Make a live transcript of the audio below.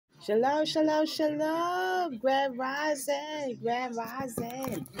Shalom, shalom, shalom. Grand Rising, Grand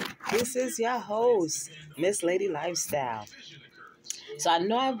Rising. This is your host, Miss Lady Lifestyle. So I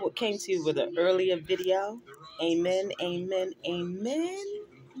know I came to you with an earlier video. Amen, amen, amen.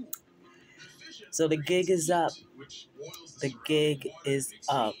 So the gig is up. The gig is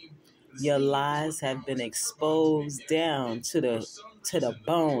up. Your lies have been exposed down to the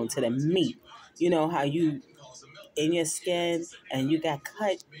bone, to the meat. You know how you in your skin and you got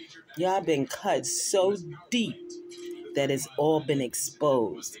cut. Y'all been cut so deep that it's all been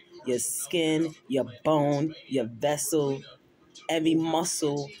exposed. Your skin, your bone, your vessel, every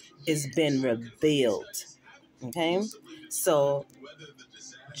muscle has been revealed. Okay? So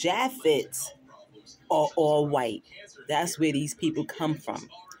Japhet are all white. That's where these people come from.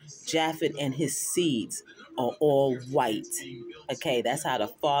 Japhet and his seeds are all white. Okay, that's how the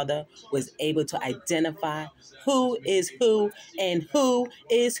Father was able to identify who is who and who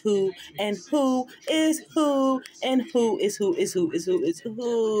is who and who is who and who is who is who is who is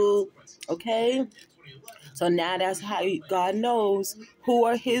who. Okay? So now that's how God knows who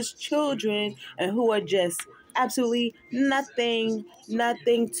are his children and who are just absolutely nothing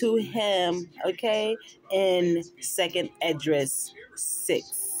to him. Okay? In Second Esdras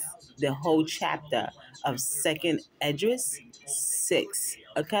 6, the whole chapter of Second Esdras 6.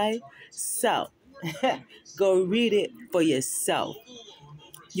 Okay? So go read it for yourself.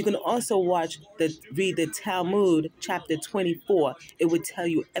 You can also read the Talmud, chapter 24. It would tell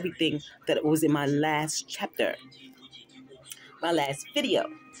you everything that was in my last chapter, my last video.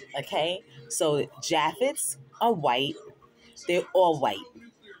 Okay? So Japheths are white. They're all white.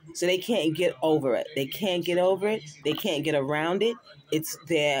 So they can't get over it. They can't get over it. They can't get around it. It's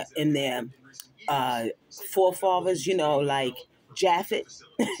there in their forefathers, like Japheth.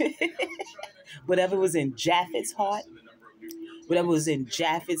 Whatever was in Japheth's heart, whatever was in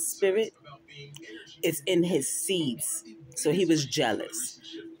Japheth's spirit, it's in his seeds. So he was jealous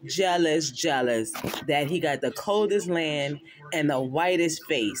that he got the coldest land and the whitest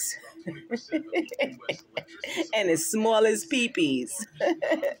face and the smallest peepees.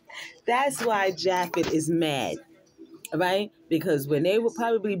 That's why Japhet is mad, right? Because when they were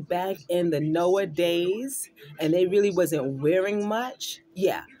probably back in the Noah days and they really wasn't wearing much,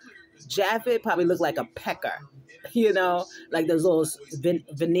 yeah, Japhet probably looked like a pecker, like those little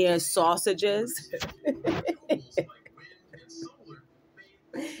veneer sausages.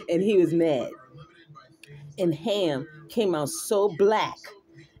 And he was mad. And Ham came out so black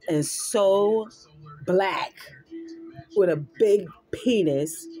and so black with a big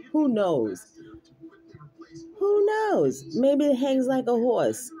penis. Who knows? Who knows? Maybe it hangs like a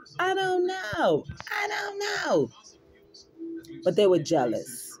horse. I don't know. But they were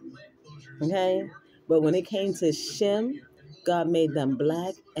jealous. Okay? But when it came to Shem, God made them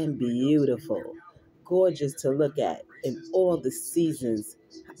black and beautiful. Gorgeous to look at in all the seasons,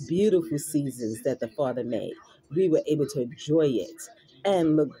 beautiful seasons that the Father made. We were able to enjoy it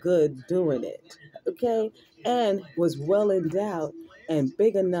and look good doing it. Okay? And was well endowed and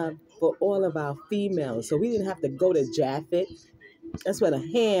big enough for all of our females. So we didn't have to go to Japhet. That's why the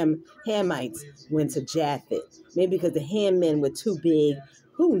Hamites went to Japhet. Maybe because the Ham men were too big.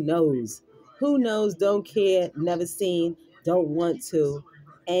 Who knows? Who knows? Don't care. Never seen. Don't want to.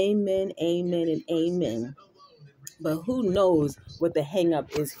 Amen, amen, and amen. But who knows what the hang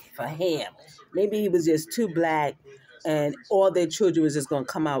up is for Ham? Maybe he was just too black and all their children was just going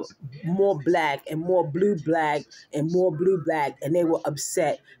to come out more black and more blue black and more blue black, and they were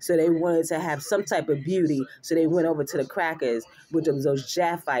upset. So they wanted to have some type of beauty. So they went over to the crackers, which was those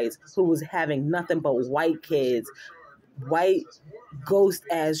Japhites who was having nothing but white kids, white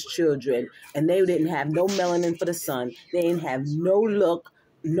ghost-ass children, and they didn't have no melanin for the sun. They didn't have no look,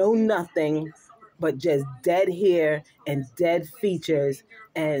 no nothing, but just dead hair and dead features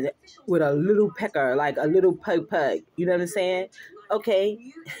and with a little pecker, like a little pug. You know what I'm saying?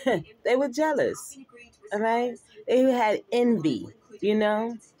 Okay. They were jealous. All right? They had envy,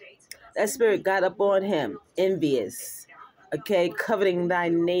 That spirit got up on him, envious. Okay? Coveting thy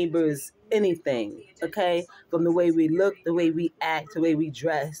neighbor's anything. Okay? From the way we look, the way we act, the way we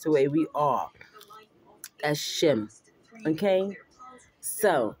dress, the way we are. That's Shem. Okay?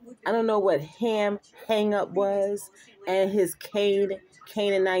 So, I don't know what Ham hang-up was and his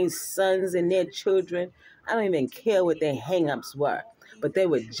Canaanite sons and their children. I don't even care what their hang-ups were. But they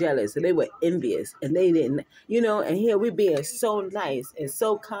were jealous and they were envious and they didn't, and here we being so nice and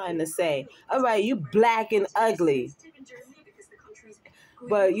so kind to say, all right, you black and ugly.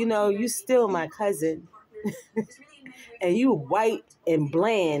 But, you still my cousin. And you white and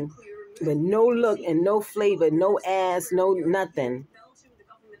bland with no look and no flavor, no ass, no nothing.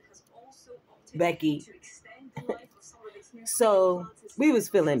 Becky. So we was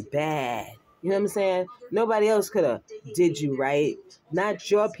feeling bad. You know what I'm saying? Nobody else could have did you right. Not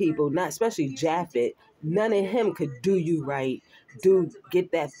your people, not especially Japeth. None of him could do you right.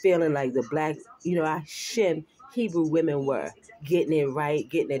 Get that feeling like the black, our Shem Hebrew women were getting it right,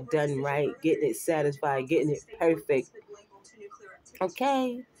 getting it done right, getting it satisfied, getting it perfect.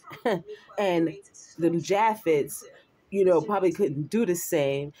 Okay. And the Japheths, probably couldn't do the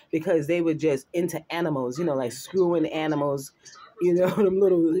same because they were just into animals, like screwing animals,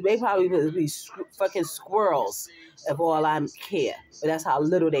 them they probably would be fucking squirrels if all I care. But that's how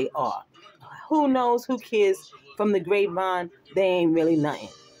little they are. Who knows? Who cares? From the grapevine, they ain't really nothing.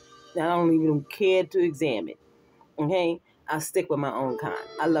 I don't even care to examine. Okay? I stick with my own kind.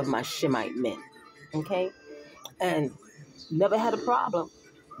 I love my Shemite men. Okay? And never had a problem.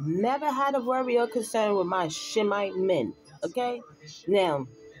 Never had a worry or concern with my Shemite men. Okay? Now,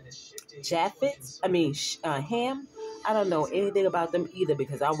 Ham, I don't know anything about them either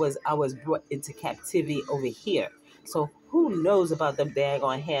because I was brought into captivity over here. So who knows about them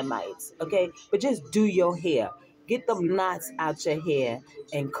daggone Hamites? Okay? But just do your hair. Get them knots out your hair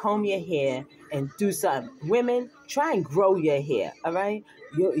and comb your hair and do something. Women, try and grow your hair. All right?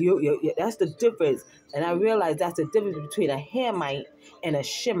 That's the difference. And I realize that's the difference between a Hamite and a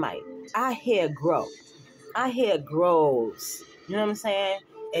Shemite. Our hair grow. Our hair grows. You know what I'm saying?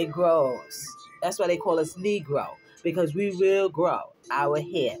 It grows. That's why they call us Negro, because we will grow our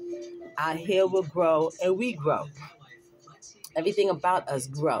hair. Our hair will grow and we grow. Everything about us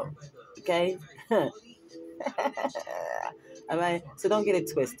grow. Okay? All right? So don't get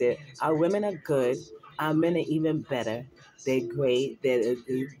it twisted. Our women are good. Our men are even better. They're great. They're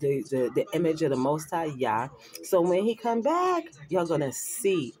the image of the Most High Yah. So when he come back, you're going to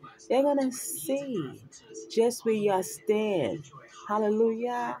see. They're going to see just where y'all stand.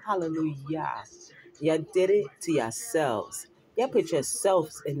 Hallelujah. Hallelujah. Y'all did it to yourselves. Y'all put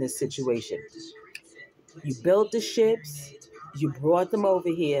yourselves in this situation. You built the ships. You brought them over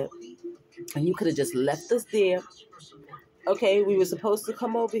here. And you could have just left us there. Okay, we were supposed to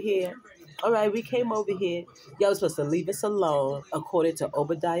come over here. All right, we came over here. Y'all was supposed to leave us alone, according to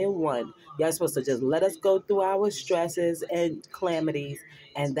Obadiah 1. Y'all supposed to just let us go through our stresses and calamities,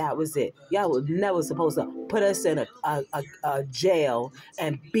 and that was it. Y'all was never supposed to put us in a jail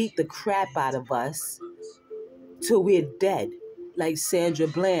and beat the crap out of us till we're dead. Like Sandra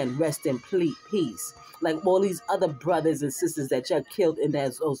Bland, rest in peace. Like all these other brothers and sisters that y'all killed in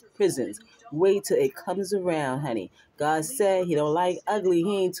those prisons. Wait till it comes around, honey. God said he don't like ugly.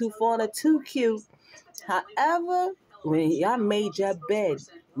 He ain't too fond or too cute. However, when y'all made your bed,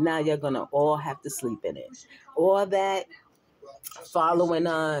 now you're going to all have to sleep in it. All that following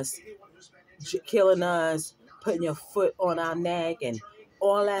us, killing us, putting your foot on our neck and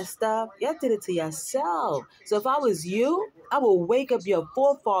all that stuff, y'all did it to yourself. So if I was you, I would wake up your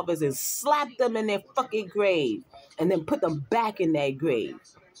forefathers and slap them in their fucking grave and then put them back in their grave.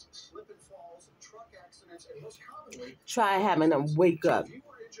 Try having them wake up.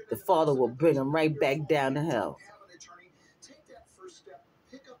 The Father will bring them right back down to hell.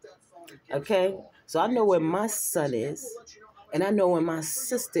 Okay? So I know where my son is. And I know where my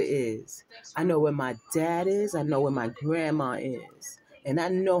sister is. I know where my dad is. I know where my grandma is. And I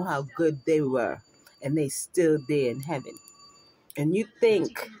know how good they were. And they still there in heaven. And you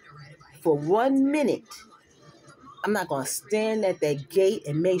think for 1 minute, I'm not going to stand at that gate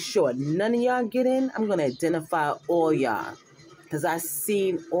and make sure none of y'all get in. I'm going to identify all y'all. Because I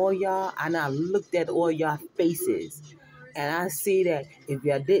seen all y'all and I looked at all y'all faces. And I see that if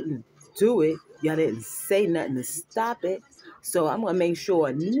y'all didn't do it, y'all didn't say nothing to stop it. So I'm going to make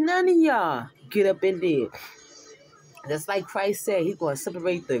sure none of y'all get up in there. Just like Christ said, he's going to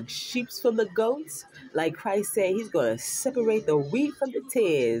separate the sheep from the goats. Like Christ said, he's going to separate the wheat from the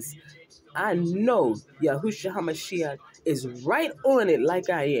tares. I know Yahushua HaMashiach is right on it like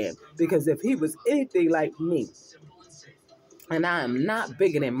I am. Because if he was anything like me, and I am not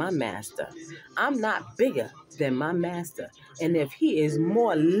bigger than my master. I'm not bigger than my master. And if he is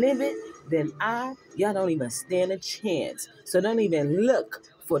more living than y'all don't even stand a chance. So don't even look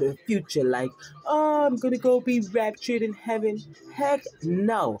for the future like, oh, I'm going to go be raptured in heaven. Heck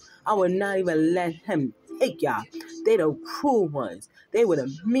no. I would not even let him take y'all. They the cruel ones. They were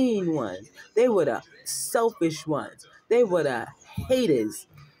the mean ones. They were the selfish ones. They were the haters.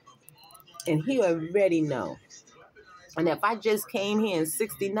 And he already know. And if I just came here in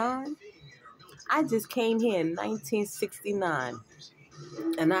 69, I just came here in 1969,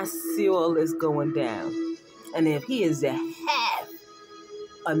 and I see all this going down. And if he is a half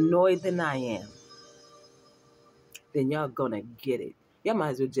annoyed than I am, then y'all gonna get it. Y'all might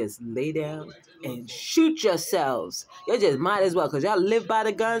as well just lay down and shoot yourselves. You just might as well, because y'all live by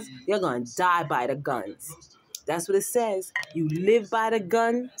the guns, you're going to die by the guns. That's what it says. You live by the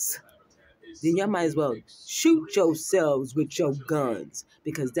guns, then y'all might as well shoot yourselves with your guns,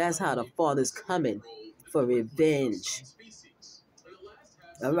 because that's how the Father's coming for revenge.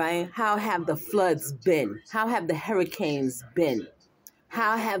 All right? How have the floods been? How have the hurricanes been?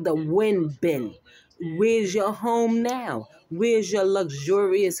 How have the wind been? Where's your home now? Where's your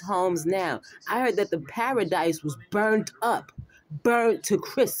luxurious homes now? I heard that the paradise was burned up, burnt to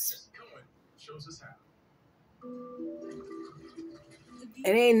crisp. It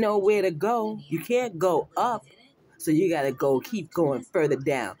ain't nowhere to go. You can't go up, so you got to keep going further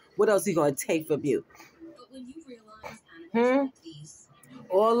down. What else he going to take from you?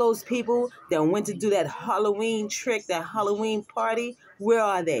 All those people that went to do that Halloween trick, that Halloween party, where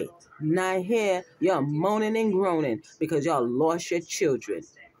are they? Not here. Y'all moaning and groaning because y'all lost your children.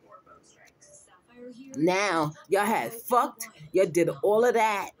 Now, y'all had fucked. Y'all did all of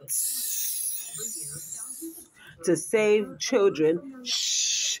that to save children.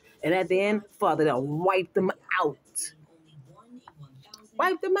 And at the end, Father done wiped them out.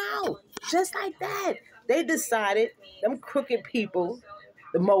 Wiped them out. Just like that. They decided, them crooked people,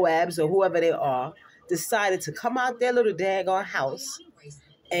 the Moabs or whoever they are, decided to come out their little daggone house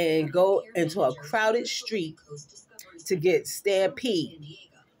and go into a crowded street to get stampede.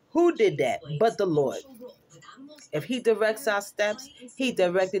 Who did that but the Lord? If he directs our steps, he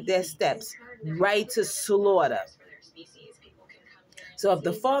directed their steps right to slaughter. So if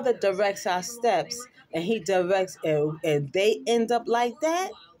the Father directs our steps and he directs and they end up like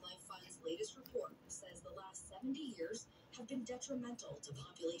that,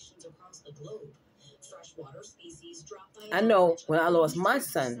 I know when I lost my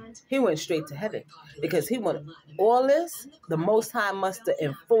son, he went straight to heaven because he wanted all this. The Most High must have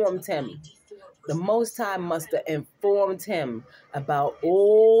informed him. The Most High must have informed him about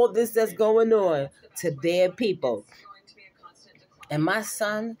all this that's going on to their people. And my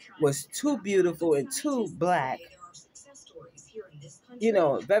son was too beautiful and too black,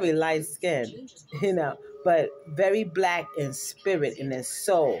 very light skinned, but very black in spirit and in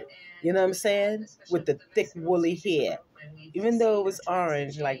soul. You know what I'm saying? With the thick woolly hair. Even though it was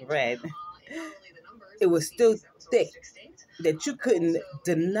orange like red, it was still thick that you couldn't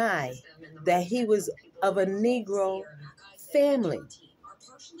deny that he was of a Negro family.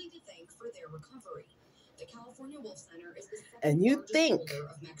 And you think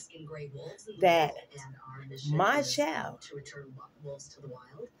that my child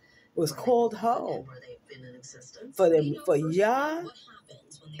was called home for y'all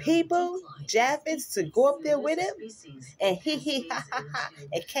people, Japeth, to go up there with him and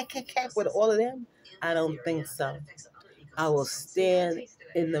and cack with all of them? I don't think so. I will stand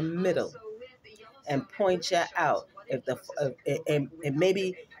in the middle and point you out. And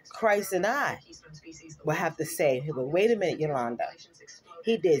maybe Christ and I will have to say, well, wait a minute, Yolanda.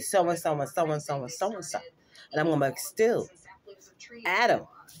 He did so and so and so and so and so and so. And I'm going to still. Adam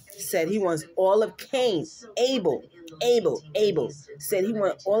said he wants all of Cain's, Abel said he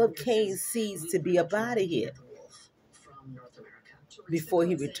wants all of Cain's seeds to be up out of here before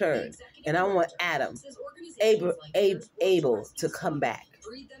he returned. And I want Abel to come back.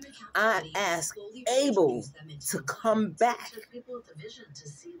 I ask Abel to come back.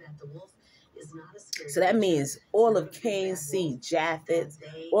 So that means all of Cain's seed, Japeth,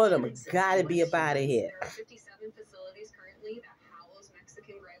 all of them got to be up out of here.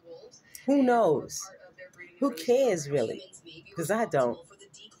 Who knows? Who cares, really? Because I don't.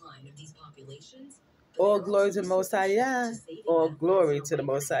 All glory to the Most High Yah. All glory to the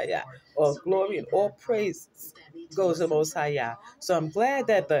Most High Yah. All glory and all praise goes to the Most High Yah. So I'm glad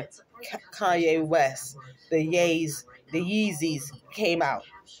that the Kanye West, the Yeezys came out.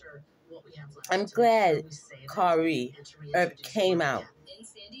 I'm glad Kari came out.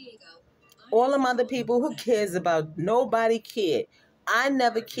 All them other people, who cares about? Nobody cared. I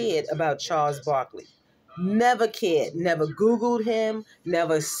never cared about Charles Barkley. Never cared. Never Googled him.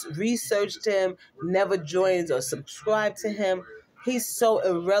 Never researched him. Never joined or subscribed to him. He's so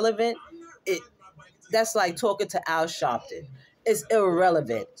irrelevant. That's like talking to Al Sharpton. It's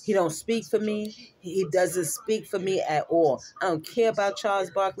irrelevant. He don't speak for me. He doesn't speak for me at all. I don't care about Charles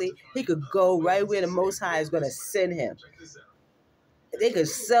Barkley. He could go right where the Most High is going to send him. They could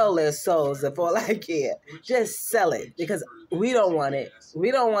sell their souls if all I care. Just sell it because we don't want it.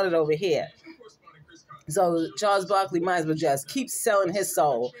 We don't want it over here. So Charles Barkley might as well just keep selling his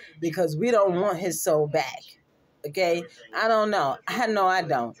soul because we don't want his soul back. Okay? I don't know. I know I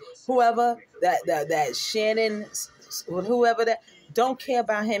don't. Whoever that Shannon, whoever don't care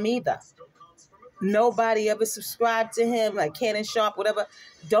about him either. Nobody ever subscribed to him, like Cannon Sharp, whatever.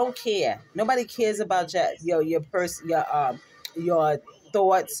 Don't care. Nobody cares about your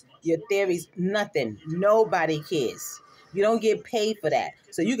thoughts, your theories, nothing. Nobody cares. You don't get paid for that.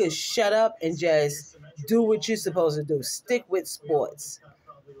 So you can shut up and just do what you're supposed to do. Stick with sports.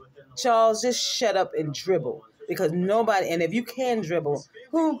 Charles, just shut up and dribble. Because nobody, and if you can dribble,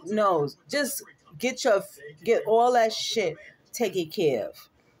 who knows? Just get all that shit taken care of.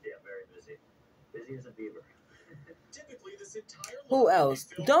 Who else?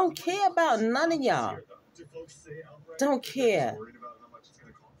 Don't care about none of y'all. Don't care.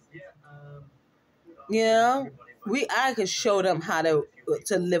 You know, I could show them how to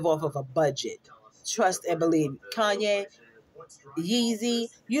live off of a budget. Trust and believe. Kanye, Yeezy,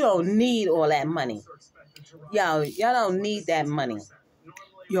 you don't need all that money. Y'all don't need that money.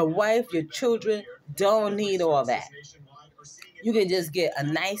 Your wife, your children don't need all that. You can just get a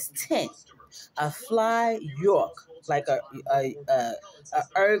nice tent, a fly York, like a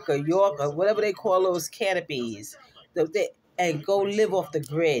Urk or York or whatever they call those canopies, and go live off the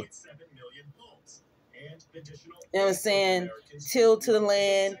grid. You know what I'm saying? Till to the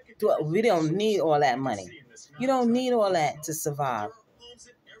land. We don't need all that money. You don't need all that to survive.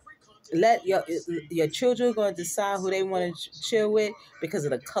 Let your children go and decide who they want to chill with because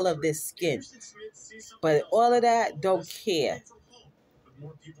of the color of their skin. But all of that, don't care.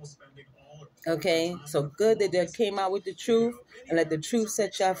 Okay, so good that they came out with the truth and let the truth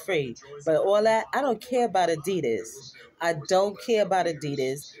set y'all free. But all that, I don't care about Adidas. I don't care about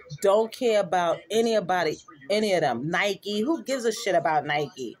Adidas. Don't care about any of them. Nike. Who gives a shit about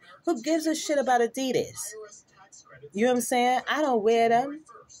Nike? Who gives a shit about Adidas? You know what I'm saying? I don't wear them.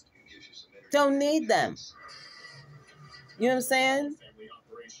 Don't need them. You know what I'm saying?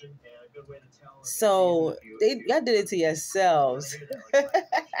 So y'all did it to yourselves.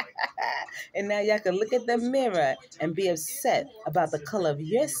 And now y'all can look at the mirror and be upset about the color of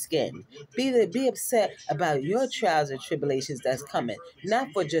your skin. Be upset about your trials and tribulations that's coming. Not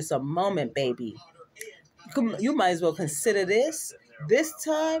for just a moment, baby. You might as well consider this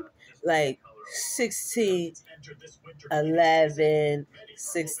time like 16, 11,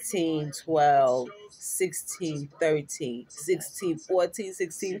 16, 12, 16, 13, 16, 14,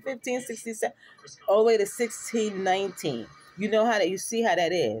 16, 15, 16, 17, all the way to 16, 19. You see how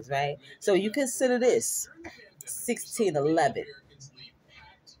that is, right? So you consider this 16, 11.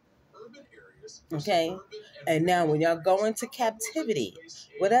 Okay? And now when y'all go into captivity,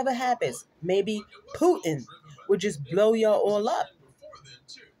 whatever happens, maybe Putin would just blow y'all all up.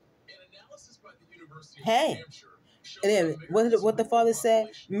 Hey. And then what the Father said,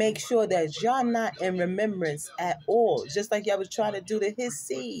 make sure that y'all not in remembrance at all. Just like y'all was trying to do to his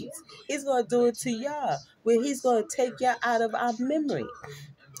seeds. He's going to do it to y'all. Where he's going to take y'all out of our memory.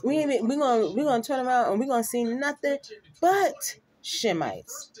 We're going to turn around and we're going to see nothing but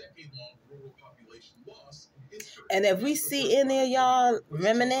Shemites. And if we see any of y'all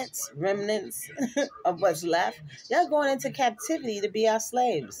remnants of what's left, y'all going into captivity to be our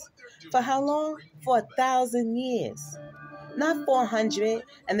slaves. For how long? For 1,000 years. Not 400.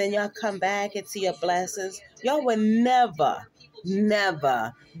 And then y'all come back into your blessings. Y'all will never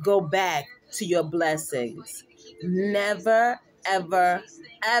go back to your blessings. Never, ever,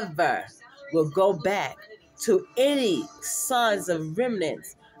 ever will go back to any signs of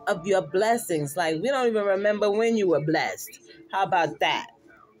remnants of your blessings. Like, we don't even remember when you were blessed. How about that?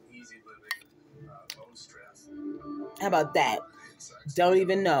 How about that? Don't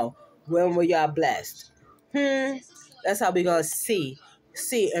even know. When were y'all blessed? That's how we gonna see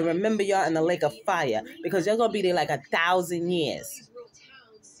and remember y'all in the lake of fire, because y'all gonna be there like 1,000 years.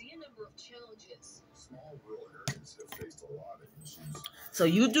 So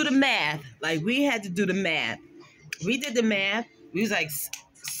you do the math. Like, we had to do the math. We did the math. We was like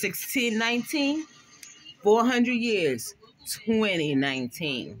 16, 19, 400 years,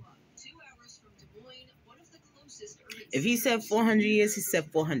 2019. If he said 400 years, he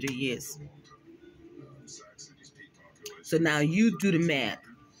said 400 years. So now you do the math.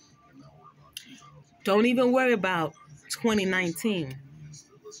 Don't even worry about 2019.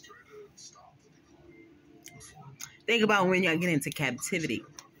 Think about when y'all get into captivity.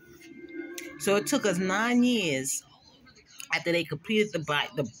 So it took us 9 years after they completed the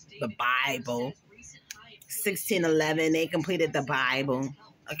Bible. 1611, they completed the Bible.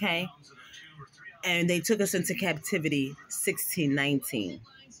 Okay? And they took us into captivity 1619.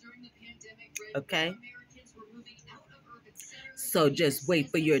 Okay? So just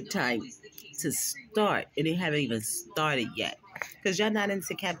wait for your time to start. And they haven't even started yet. Because y'all not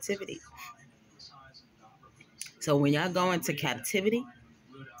into captivity. So when y'all go into captivity,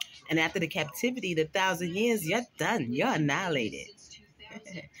 and after the captivity, the 1,000 years, you're done. You're annihilated.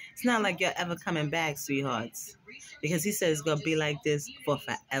 It's not like you're ever coming back, sweethearts. Because he says it's going to be like this for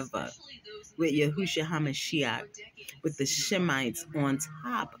forever. With Yahushua HaMashiach, with the Shemites on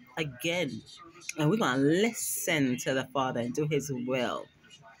top again. And we're going to listen to the Father and do his will.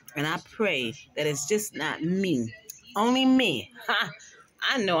 And I pray that it's just not me. Only me. Ha!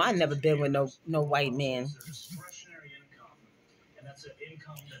 I know I never been with no white man.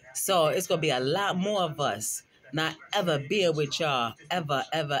 So it's going to be a lot more of us not ever being with y'all ever,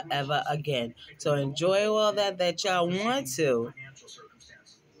 ever, ever again. So enjoy all that y'all want to.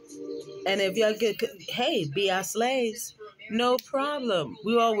 And if y'all get, hey, be our slaves, no problem.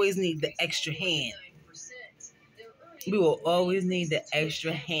 We always need the extra hand. We will always need the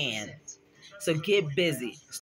extra hand. So get busy.